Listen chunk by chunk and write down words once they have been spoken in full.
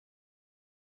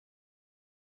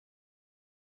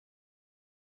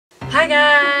Hi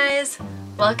guys!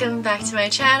 Welcome back to my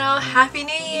channel. Happy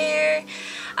New Year!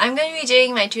 I'm going to be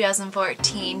doing my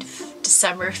 2014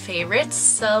 December favorites,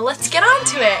 so let's get on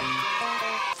to it!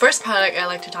 First product I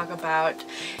like to talk about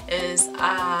is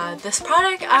this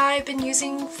product I've been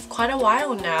using for quite a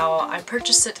while now. I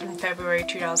purchased it in February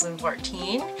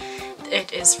 2014.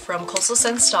 It is from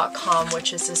coastalscents.com,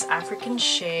 which is this African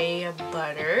Shea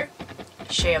Butter.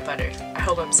 Shea Butter. I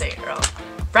hope I'm saying it wrong.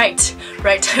 Right.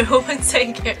 I hope I'm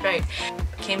saying it right.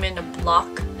 Came in a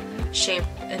block shape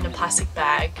in a plastic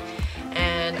bag,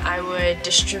 and I would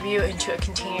distribute into a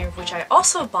container which I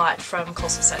also bought from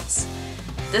Coastal Scents.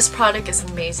 This product is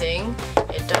amazing.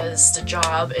 It does the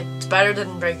job. It's better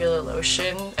than regular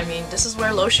lotion. I mean, this is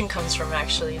where lotion comes from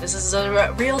actually. This is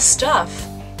the real stuff.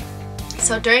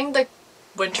 So during the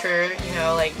winter, you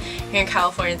know, like here in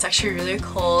California, it's actually really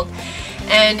cold.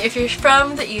 And if you're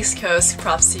from the East Coast,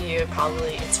 props to you,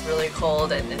 probably it's really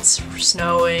cold and it's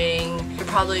snowing. You're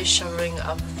probably shoveling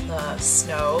up the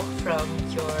snow from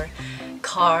your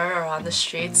car or on the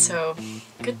street, so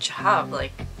good job.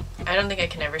 Like, I don't think I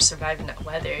can ever survive in that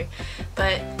weather.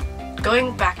 But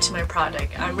going back to my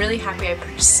product, I'm really happy I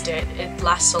purchased it. It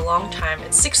lasts a long time.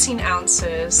 It's 16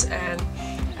 ounces, and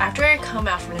after I come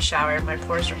out from the shower, my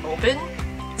pores are open.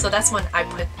 So that's when I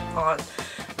put on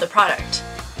the product.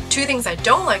 Two things I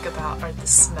don't like about are the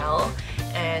smell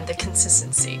and the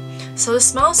consistency. So the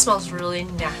smell smells really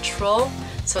natural,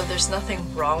 so there's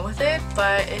nothing wrong with it,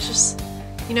 but it's just,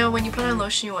 you know, when you put on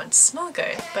lotion you want it to smell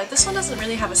good. But this one doesn't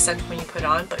really have a scent when you put it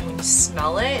on, but when you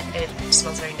smell it, it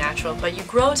smells very natural. But you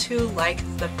grow to like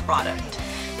the product.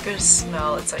 Good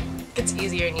smell, it's like, it gets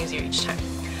easier and easier each time.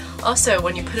 Also,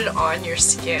 when you put it on your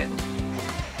skin,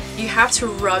 you have to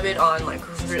rub it on like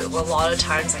a lot of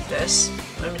times like this,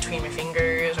 in between my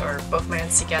fingers or both my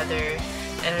hands together,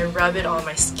 and I rub it on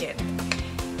my skin.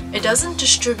 It doesn't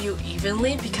distribute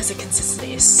evenly because the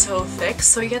consistency is so thick,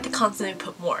 so you have to constantly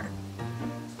put more.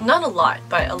 Not a lot,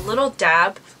 but a little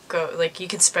dab, like you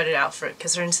can spread it out for it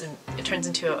because it turns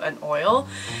into an oil,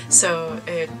 so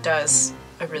it does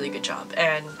a really good job.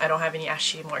 And I don't have any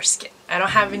ashy more skin. I don't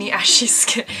have any ashy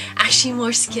skin. Ashy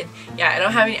more skin. Yeah, I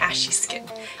don't have any ashy skin.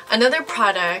 Another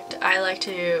product I like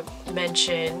to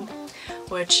mention,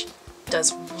 which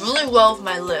does really well with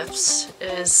my lips,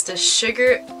 is the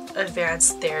Sugar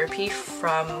Advanced Therapy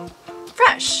from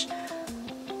Fresh.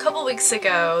 A couple weeks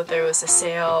ago there was a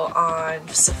sale on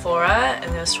Sephora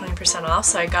and it was 20% off,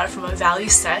 so I got it from a value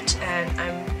set, and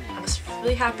I was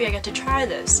really happy I got to try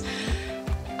this.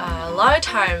 A lot of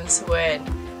times when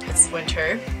it's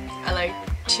winter, I like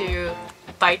to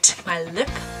bite my lip,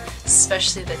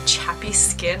 especially the chappy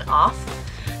skin off.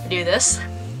 I do this.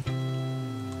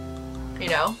 You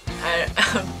know,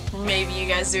 maybe you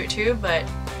guys do it too, but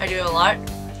I do it a lot.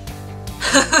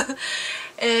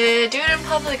 I do it in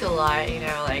public a lot, you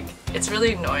know, like, it's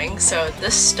really annoying. So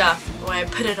this stuff, when I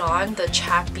put it on, the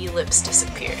chappy lips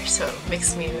disappear, so it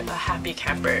makes me a happy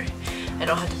camper. I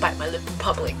don't have to bite my lip in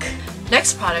public.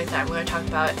 Next product that I'm going to talk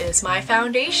about is my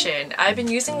foundation. I've been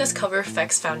using this Cover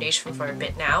Effects foundation for a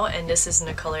bit now, and this is in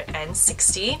the color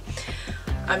N60.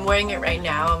 I'm wearing it right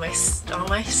now on my skin, on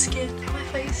my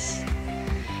face.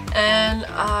 And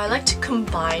I like to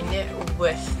combine it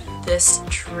with this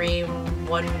Dream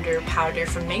Wonder powder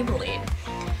from Maybelline.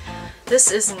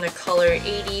 This is in the color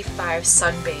 85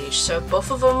 Sun Beige, so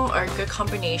both of them are a good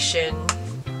combination.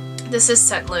 This is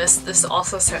scentless, this is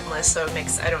also scentless, so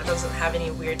it doesn't have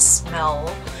any weird smell,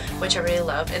 which I really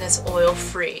love, and it's oil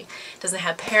free. It doesn't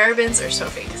have parabens or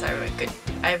sulfate because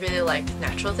I really like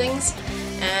natural things.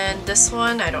 And this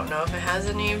one, I don't know if it has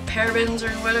any parabens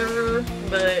or whatever,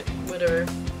 but whatever.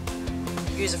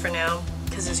 Use it for now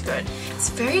because it's good. It's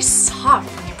very soft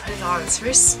when you put it on. It's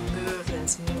very smooth, and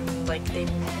it's like they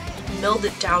milled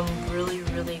it down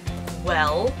really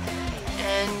well,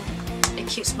 and it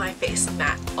keeps my face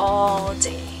matte all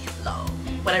day long,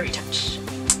 whatever you touch.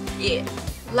 Yeah.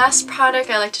 Last product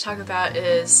I like to talk about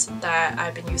is that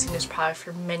I've been using this product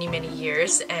for many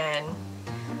years, and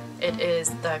it is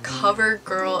the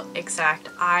CoverGirl Exact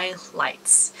Eye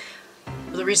Lights.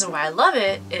 The reason why I love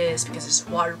it is because it's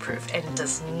waterproof and it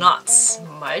does not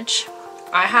smudge.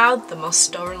 I have the most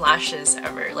stubborn lashes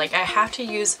ever. Like, I have to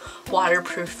use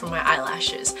waterproof for my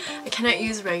eyelashes. I cannot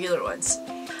use regular ones.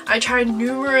 I tried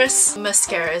numerous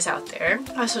mascaras out there.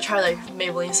 I also tried like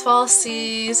Maybelline's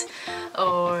Falsies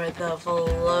or the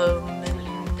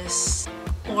Voluminous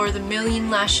or the Million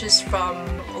Lashes from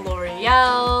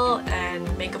L'Oreal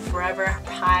and Makeup Forever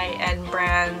high-end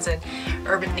brands and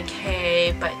Urban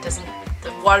Decay, but it doesn't.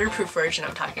 The waterproof version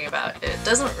I'm talking about, it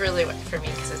doesn't really work for me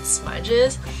because it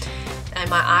smudges. And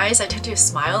my eyes, I tend to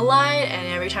smile a lot, and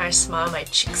every time I smile my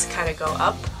cheeks kind of go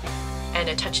up. and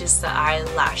it touches the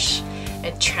eyelash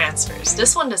and transfers.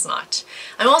 This one does not.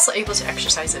 I'm also able to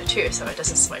exercise it too, so it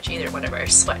doesn't smudge either whenever I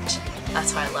sweat.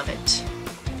 That's why I love it.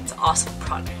 It's an awesome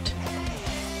product.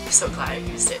 I'm so glad I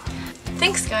used it.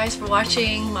 Thanks guys for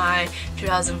watching my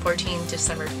 2014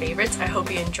 December favorites. I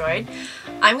hope you enjoyed.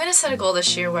 I'm going to set a goal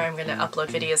this year where I'm going to upload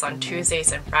videos on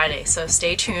Tuesdays and Fridays, so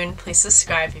stay tuned. Please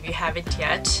subscribe if you haven't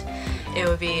yet. It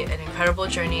would be an incredible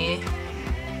journey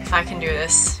if I can do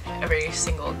this every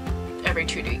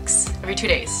 2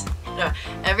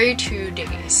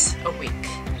 days a week.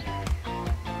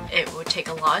 It would take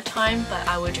a lot of time, but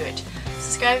I would do it.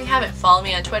 Subscribe if you haven't. Follow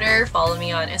me on Twitter, follow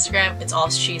me on Instagram. It's all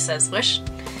shesayswhoosh.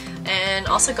 And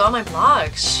also go on my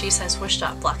blog,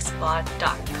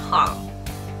 shesayswhoosh.blogspot.com.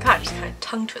 God, it's kind of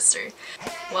tongue twister.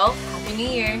 Well, Happy New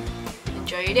Year.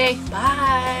 Enjoy your day.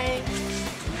 Bye!